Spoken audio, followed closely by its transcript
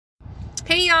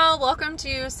Hey y'all, welcome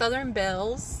to Southern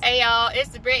Bells. Hey y'all,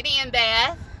 it's Brittany and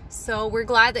Beth. So we're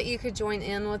glad that you could join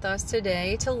in with us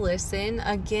today to listen.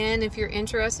 Again, if you're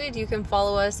interested, you can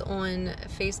follow us on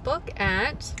Facebook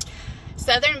at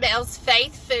Southern Bells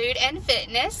Faith, Food, and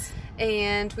Fitness.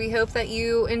 And we hope that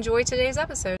you enjoy today's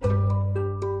episode.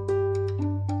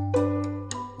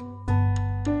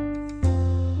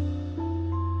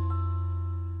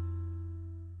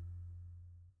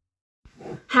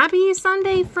 Happy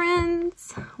Sunday,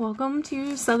 friends! Welcome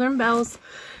to Southern Bells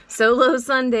Solo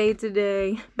Sunday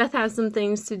today. Beth has some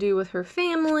things to do with her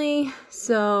family,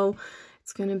 so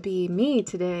it's going to be me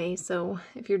today. So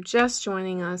if you're just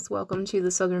joining us, welcome to the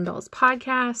Southern Bells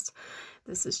podcast.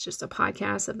 This is just a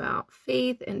podcast about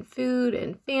faith and food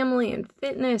and family and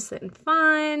fitness and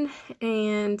fun.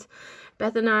 And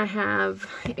Beth and I have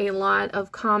a lot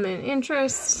of common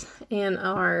interests, and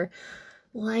our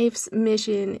life's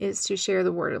mission is to share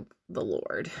the word of the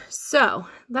Lord. So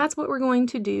that's what we're going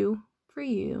to do for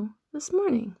you this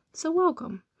morning. So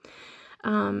welcome.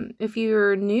 If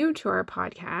you're new to our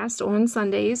podcast, on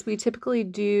Sundays, we typically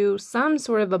do some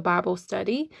sort of a Bible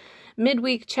study.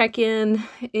 Midweek check-in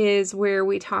is where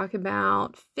we talk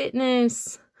about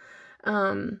fitness.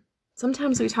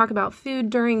 Sometimes we talk about food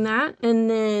during that. And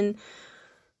then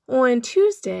on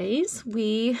Tuesdays,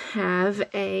 we have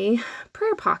a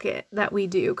prayer pocket that we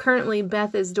do. Currently,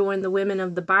 Beth is doing the Women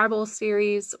of the Bible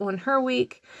series on her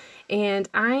week, and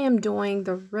I am doing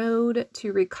the Road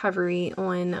to Recovery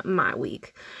on my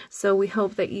week. So we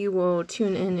hope that you will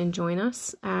tune in and join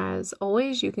us. As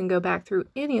always, you can go back through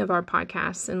any of our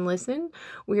podcasts and listen.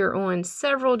 We are on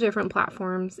several different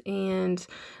platforms, and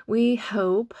we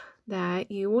hope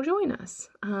that you will join us.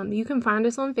 You can find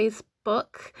us on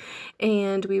Facebook,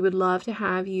 and we would love to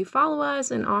have you follow us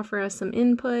and offer us some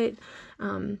input,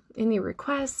 any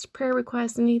requests, prayer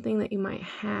requests, anything that you might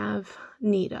have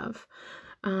need of.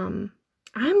 I'm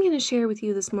going to share with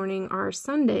you this morning our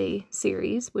Sunday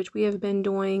series, which we have been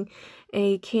doing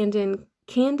a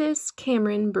Candace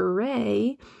Cameron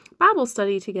Bure Bible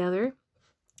study together.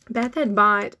 Beth had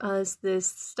bought us this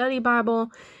study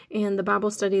Bible and the Bible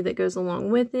study that goes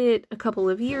along with it a couple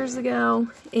of years ago,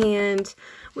 and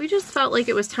we just felt like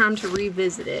it was time to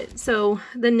revisit it. So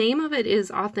the name of it is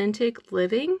Authentic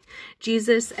Living,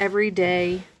 Jesus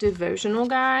Everyday Devotional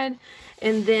Guide.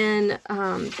 And then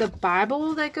the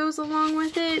Bible that goes along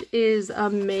with it is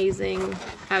amazing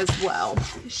as well.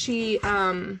 She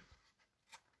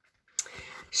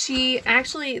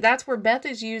actually, that's where Beth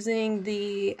is using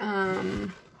the,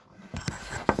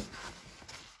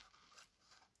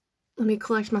 let me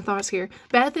collect my thoughts here.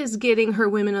 Beth is getting her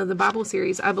Women of the Bible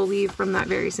series, I believe, from that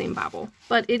very same Bible.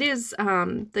 But it is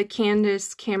the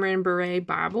Candace Cameron Bure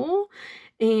Bible,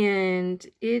 and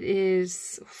it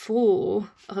is full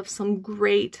of some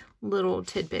great little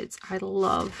tidbits. I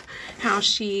love how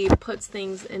she puts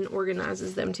things and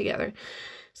organizes them together.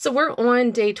 So we're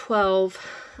on day 12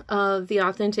 of the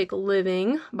Authentic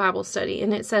Living Bible study,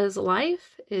 and it says,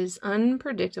 life is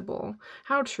unpredictable.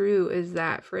 How true is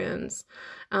that, friends?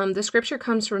 The scripture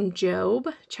comes from Job,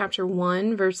 chapter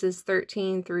 1, verses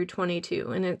 13 through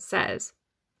 22, and it says,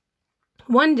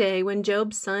 one day when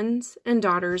Job's sons and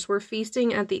daughters were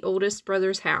feasting at the oldest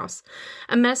brother's house,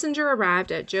 a messenger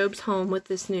arrived at Job's home with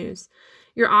this news.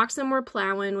 Your oxen were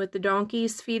plowing with the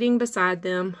donkeys feeding beside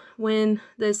them when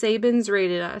the Sabins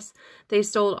raided us. They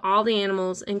stole all the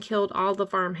animals and killed all the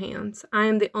farmhands. I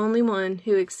am the only one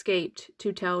who escaped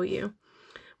to tell you.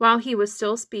 While he was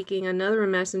still speaking, another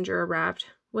messenger arrived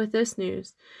with this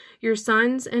news. Your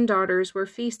sons and daughters were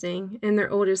feasting in their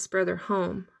oldest brother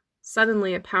home.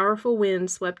 Suddenly, a powerful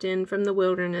wind swept in from the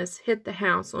wilderness, hit the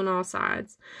house on all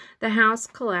sides. The house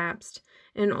collapsed,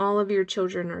 and all of your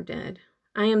children are dead.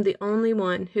 I am the only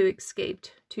one who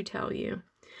escaped to tell you.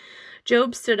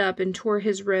 Job stood up and tore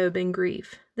his robe in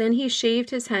grief. Then he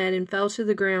shaved his head and fell to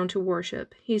the ground to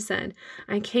worship. He said,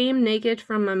 I came naked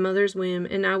from my mother's womb,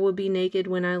 and I will be naked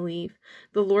when I leave.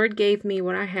 The Lord gave me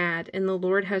what I had, and the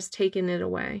Lord has taken it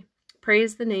away.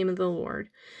 Praise the name of the Lord.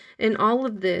 In all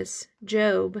of this,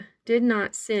 Job did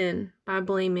not sin by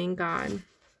blaming God.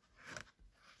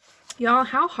 Y'all,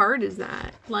 how hard is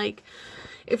that? Like,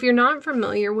 if you're not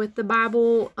familiar with the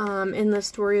Bible and the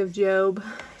story of Job,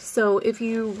 so if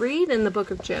you read in the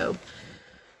book of Job,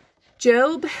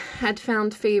 Job had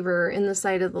found favor in the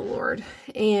sight of the Lord,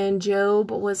 and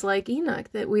Job was like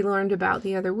Enoch that we learned about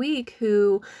the other week,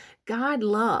 who God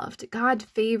loved. God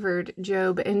favored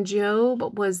Job, and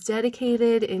Job was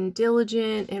dedicated and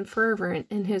diligent and fervent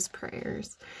in his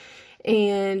prayers.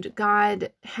 And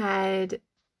God had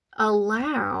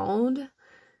allowed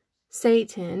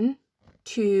Satan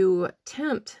to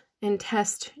tempt and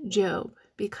test Job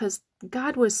because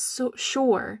God was so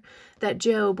sure that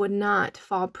Job would not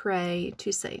fall prey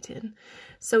to Satan.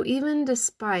 So even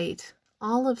despite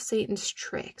all of Satan's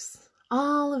tricks,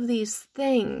 all of these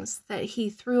things that he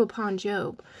threw upon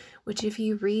Job, which if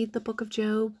you read the book of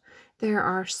Job, there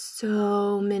are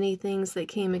so many things that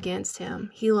came against him.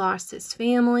 He lost his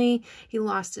family, he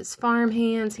lost his farm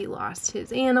hands, he lost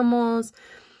his animals,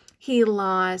 he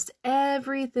lost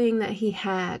everything that he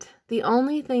had. The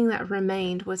only thing that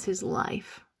remained was his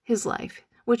life,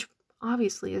 which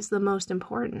obviously is the most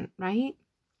important, right?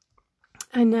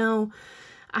 I know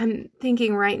I'm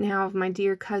thinking right now of my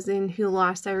dear cousin who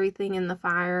lost everything in the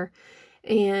fire,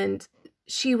 and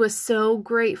she was so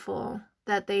grateful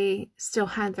that they still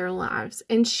had their lives.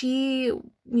 And she,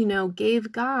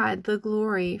 gave God the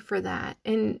glory for that.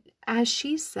 And as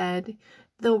she said,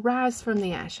 they'll rise from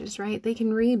the ashes, right? They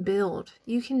can rebuild.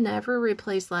 You can never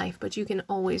replace life, but you can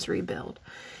always rebuild.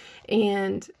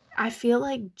 And I feel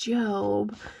like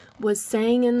Job was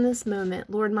saying in this moment,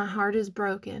 Lord, my heart is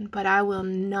broken, but I will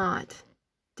not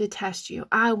detest you.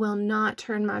 I will not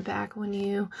turn my back on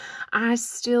you. I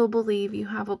still believe you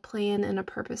have a plan and a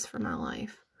purpose for my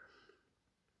life.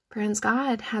 Friends,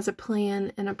 God has a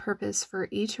plan and a purpose for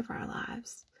each of our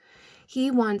lives. He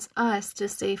wants us to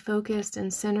stay focused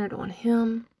and centered on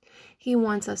Him. He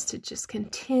wants us to just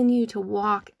continue to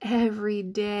walk every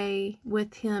day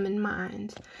with Him in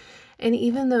mind. And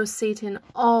even though Satan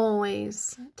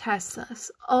always tests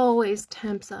us, always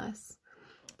tempts us,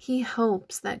 he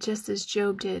hopes that just as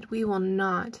Job did, we will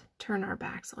not turn our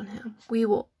backs on him. We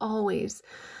will always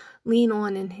lean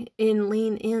on and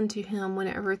lean into him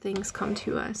whenever things come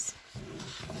to us.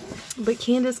 But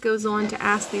Candace goes on to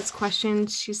ask these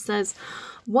questions. She says,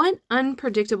 what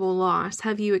unpredictable loss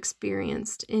have you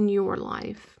experienced in your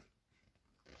life?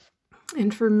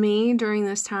 And for me, during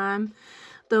this time,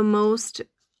 the most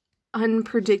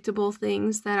unpredictable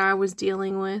things that I was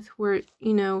dealing with were,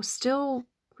 still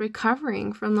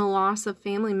recovering from the loss of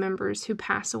family members who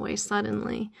pass away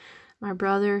suddenly. My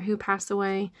brother who passed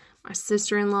away, my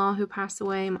sister-in-law who passed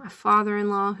away, my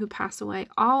father-in-law who passed away,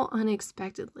 all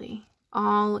unexpectedly,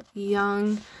 all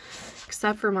young,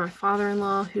 except for my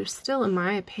father-in-law, who still, in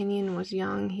my opinion, was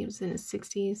young. He was in his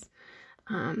 60s.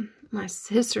 My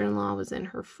sister-in-law was in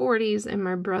her 40s, and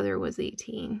my brother was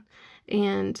 18.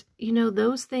 And,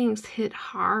 those things hit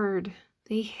hard.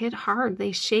 They hit hard.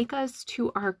 They shake us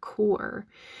to our core.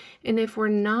 And if we're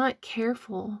not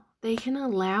careful, they can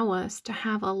allow us to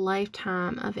have a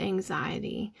lifetime of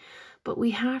anxiety. But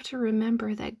we have to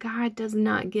remember that God does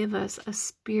not give us a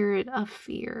spirit of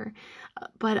fear,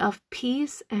 but of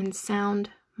peace and sound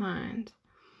mind.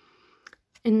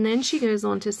 And then she goes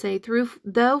on to say,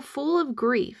 though full of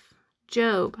grief,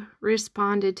 Job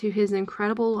responded to his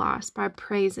incredible loss by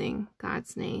praising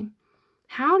God's name.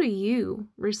 How do you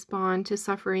respond to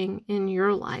suffering in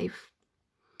your life?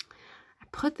 I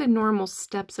put the normal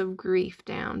steps of grief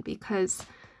down because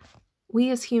we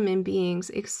as human beings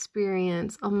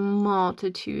experience a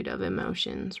multitude of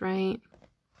emotions, right?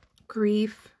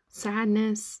 Grief,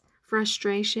 sadness,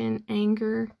 frustration,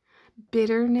 anger,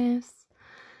 bitterness.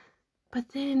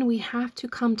 But then we have to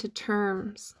come to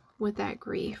terms with that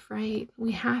grief, right?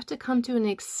 We have to come to an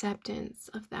acceptance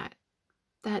of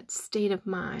that state of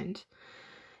mind.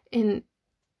 And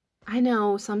I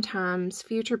know sometimes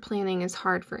future planning is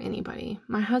hard for anybody.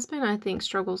 My husband, I think,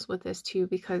 struggles with this too,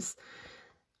 because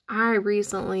I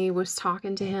recently was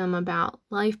talking to him about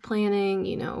life planning,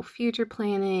 future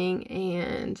planning,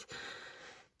 and,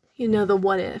 the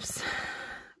what ifs.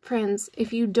 Friends,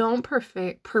 if you don't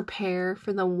prepare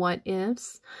for the what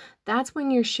ifs, that's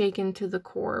when you're shaken to the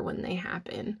core when they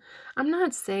happen. I'm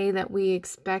not saying that we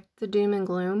expect the doom and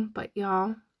gloom, but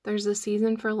y'all, there's a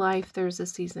season for life, there's a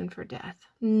season for death.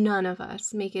 None of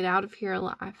us make it out of here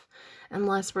alive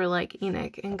unless we're like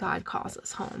Enoch and God calls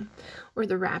us home, or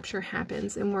the rapture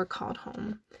happens and we're called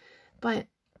home. But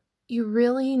you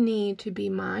really need to be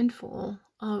mindful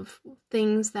of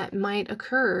things that might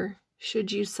occur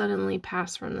should you suddenly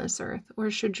pass from this earth, or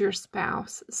should your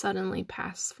spouse suddenly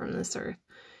pass from this earth.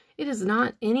 It is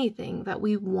not anything that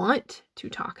we want to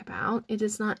talk about. It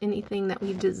is not anything that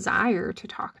we desire to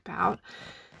talk about.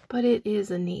 But it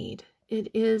is a need.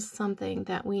 It is something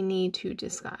that we need to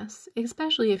discuss,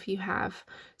 especially if you have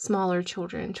smaller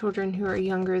children who are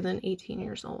younger than 18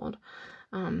 years old.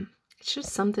 It's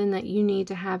just something that you need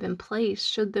to have in place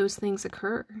should those things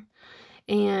occur.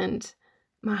 And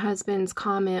my husband's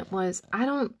comment was, I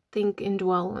don't think and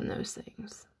dwell on those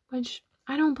things, which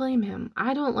I don't blame him.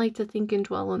 I don't like to think and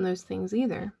dwell on those things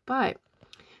either. But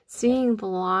seeing the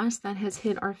loss that has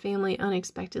hit our family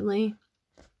unexpectedly,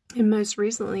 and most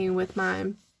recently with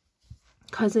my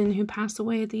cousin who passed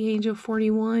away at the age of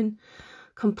 41,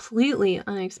 completely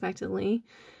unexpectedly.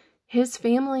 His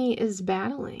family is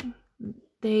battling.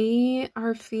 They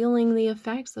are feeling the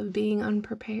effects of being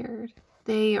unprepared.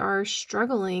 They are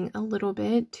struggling a little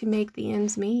bit to make the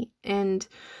ends meet. And,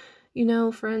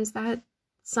 friends, that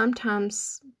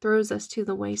sometimes throws us to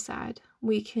the wayside.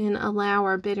 We can allow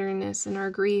our bitterness and our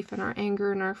grief and our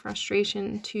anger and our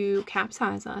frustration to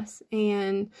capsize us.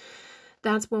 And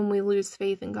that's when we lose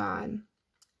faith in God.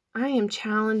 I am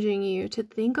challenging you to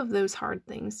think of those hard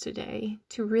things today,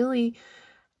 to really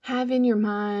have in your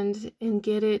mind and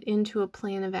get it into a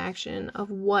plan of action of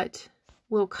what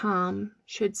will come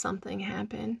should something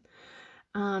happen.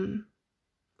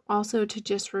 Also, to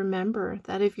just remember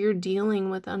that if you're dealing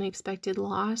with unexpected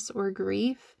loss or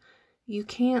grief, you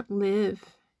can't live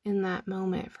in that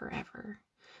moment forever.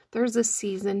 There's a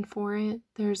season for it.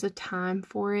 There's a time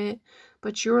for it.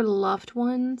 But your loved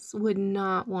ones would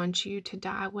not want you to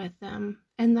die with them.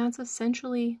 And that's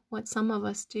essentially what some of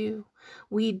us do.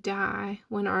 We die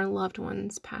when our loved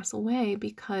ones pass away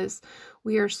because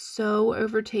we are so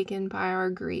overtaken by our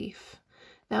grief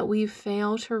that we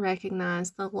fail to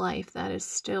recognize the life that is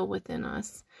still within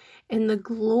us and the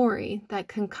glory that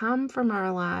can come from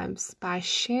our lives by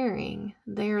sharing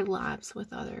their lives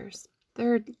with others.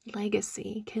 Their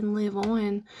legacy can live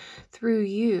on through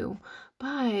you.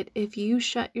 But if you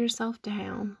shut yourself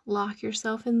down, lock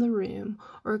yourself in the room,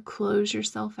 or close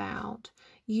yourself out,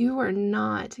 you are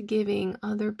not giving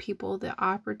other people the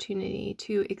opportunity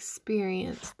to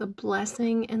experience the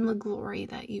blessing and the glory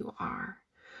that you are.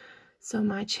 So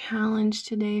my challenge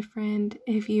today, friend,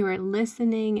 if you are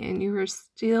listening and you are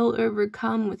still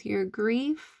overcome with your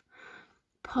grief,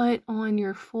 put on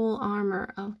your full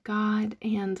armor of God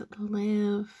and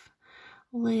live.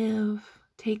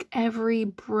 Take every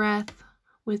breath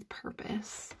with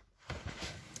purpose.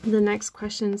 The next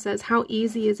question says, how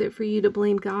easy is it for you to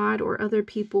blame God or other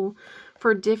people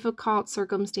for difficult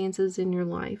circumstances in your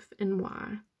life, and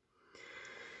why?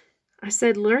 I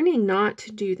said, learning not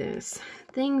to do this.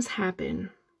 Things happen.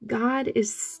 God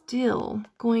is still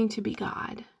going to be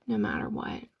God, no matter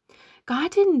what.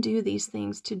 God didn't do these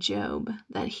things to Job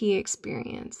that he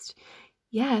experienced.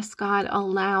 Yes, God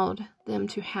allowed them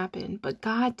to happen, but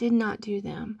God did not do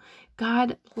them.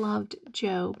 God loved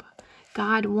Job.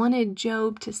 God wanted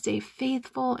Job to stay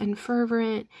faithful and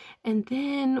fervent, and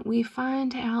then we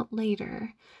find out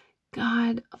later,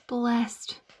 God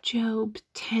blessed Job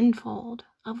tenfold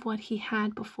of what he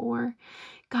had before.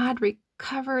 God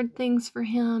recovered things for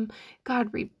him.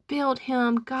 God rebuilt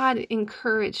him. God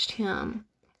encouraged him.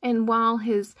 And while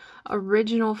his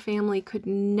original family could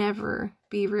never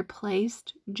be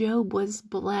replaced, Job was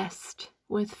blessed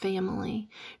with family.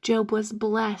 Job was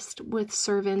blessed with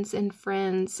servants and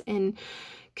friends and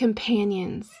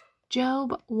companions.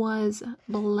 Job was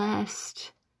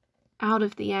blessed out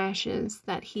of the ashes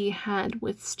that he had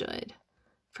withstood.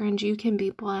 Friend, you can be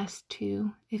blessed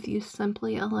too if you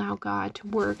simply allow God to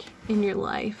work in your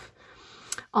life.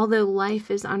 Although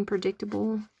life is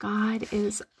unpredictable, God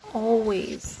is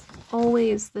always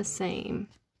the same.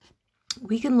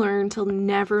 We can learn to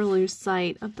never lose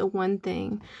sight of the one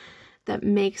thing that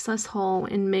makes us whole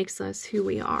and makes us who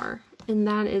we are. And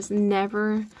that is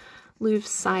never lose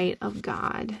sight of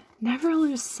God. Never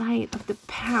lose sight of the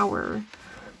power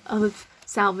of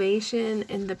salvation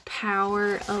and the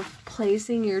power of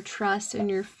placing your trust and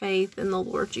your faith in the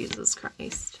Lord Jesus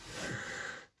Christ.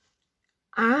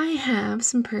 I have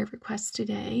some prayer requests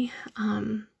today.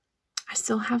 I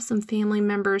still have some family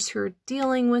members who are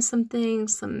dealing with some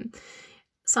things,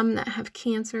 some that have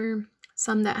cancer,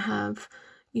 some that have,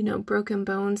 broken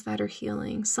bones that are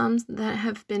healing, some that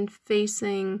have been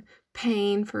facing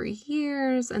pain for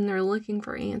years and they're looking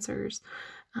for answers.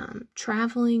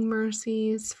 Traveling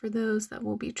mercies for those that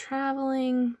will be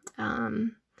traveling,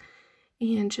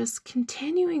 and just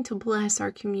continuing to bless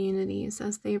our communities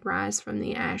as they rise from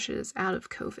the ashes out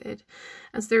of COVID,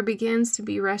 as there begins to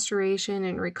be restoration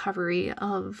and recovery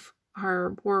of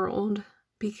our world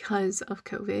because of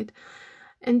COVID.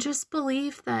 And just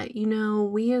believe that,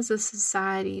 we as a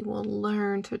society will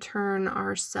learn to turn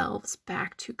ourselves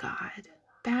back to God,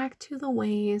 back to the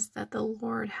ways that the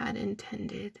Lord had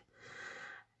intended.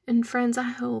 And friends, I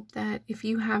hope that if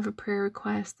you have a prayer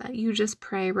request that you just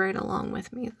pray right along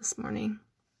with me this morning.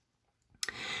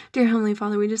 Dear Heavenly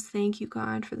Father, we just thank you,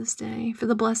 God, for this day, for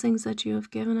the blessings that you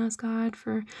have given us, God,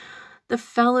 for the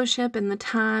fellowship and the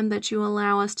time that you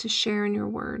allow us to share in your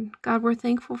word. God, we're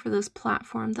thankful for this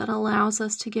platform that allows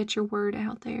us to get your word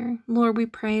out there. Lord, we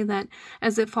pray that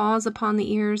as it falls upon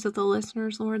the ears of the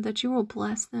listeners, Lord, that you will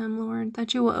bless them, Lord,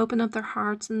 that you will open up their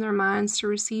hearts and their minds to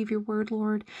receive your word,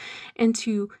 Lord, and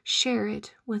to share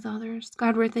it with others.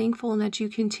 God, we're thankful that you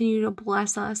continue to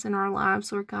bless us in our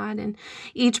lives, Lord God, and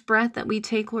each breath that we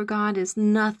take, Lord God, is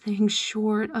nothing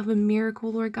short of a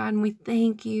miracle, Lord God, and we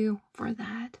thank you for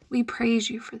that. We praise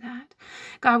you for that.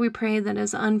 God, we pray that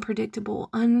as unpredictable,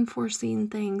 unforeseen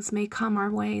things may come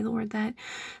our way, Lord, that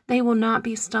they will not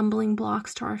be stumbling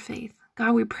blocks to our faith.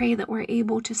 God, we pray that we're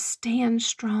able to stand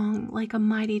strong like a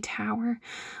mighty tower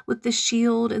with the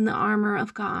shield and the armor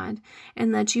of God,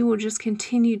 and that you will just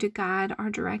continue to guide our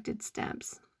directed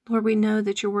steps. Lord, we know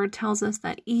that your word tells us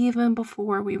that even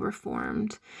before we were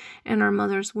formed in our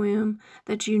mother's womb,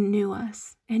 that you knew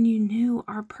us and you knew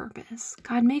our purpose.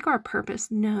 God, make our purpose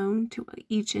known to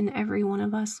each and every one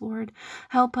of us, Lord.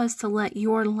 Help us to let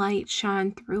your light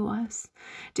shine through us.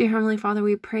 Dear Heavenly Father,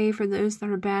 we pray for those that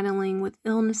are battling with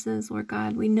illnesses, Lord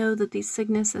God. We know that these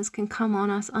sicknesses can come on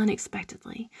us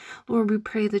unexpectedly. Lord, we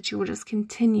pray that you will just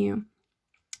continue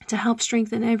to help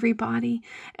strengthen every body,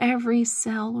 every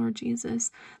cell, Lord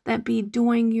Jesus, that be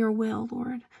doing your will,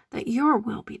 Lord, that your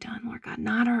will be done, Lord God,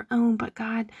 not our own, but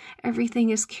God, everything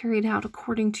is carried out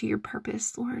according to your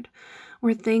purpose, Lord.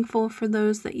 We're thankful for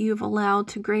those that you've allowed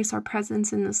to grace our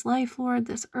presence in this life, Lord,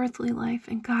 this earthly life.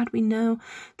 And God, we know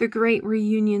the great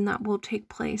reunion that will take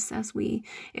place as we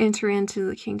enter into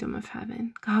the kingdom of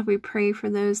heaven. God, we pray for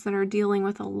those that are dealing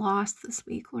with a loss this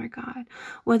week, Lord God,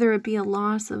 whether it be a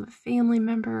loss of a family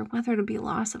member, whether it be a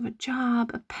loss of a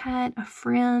job, a pet, a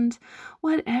friend,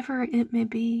 whatever it may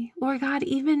be. Lord God,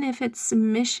 even if it's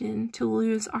submission to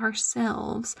lose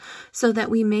ourselves so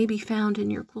that we may be found in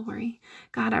your glory.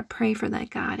 God, I pray for that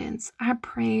guidance. I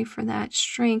pray for that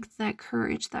strength, that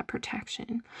courage, that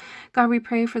protection. God, we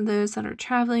pray for those that are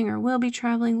traveling or will be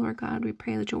traveling. Lord God, we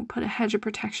pray that you'll put a hedge of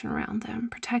protection around them,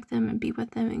 protect them and be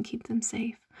with them and keep them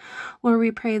safe. Lord,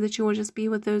 we pray that you will just be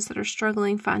with those that are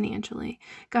struggling financially.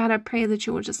 God, I pray that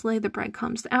you will just lay the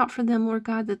breadcrumbs out for them, Lord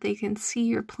God, that they can see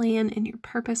your plan and your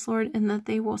purpose, Lord, and that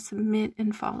they will submit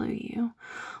and follow you.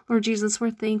 Lord Jesus,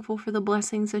 we're thankful for the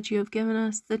blessings that you have given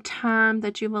us, the time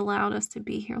that you've allowed us to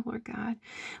be here, Lord God.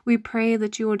 We pray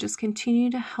that you will just continue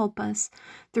to help us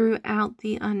throughout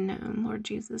the unknown, Lord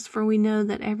Jesus, for we know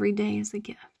that every day is a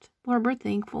gift. Lord, we're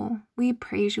thankful. We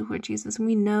praise you, Lord Jesus, and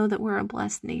we know that we're a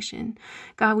blessed nation.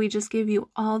 God, we just give you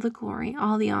all the glory,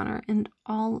 all the honor, and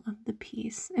all of the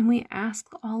peace. And we ask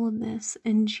all of this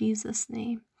in Jesus'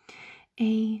 name.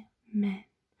 Amen.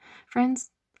 Friends,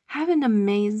 have an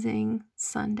amazing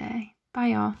Sunday. Bye,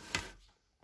 y'all.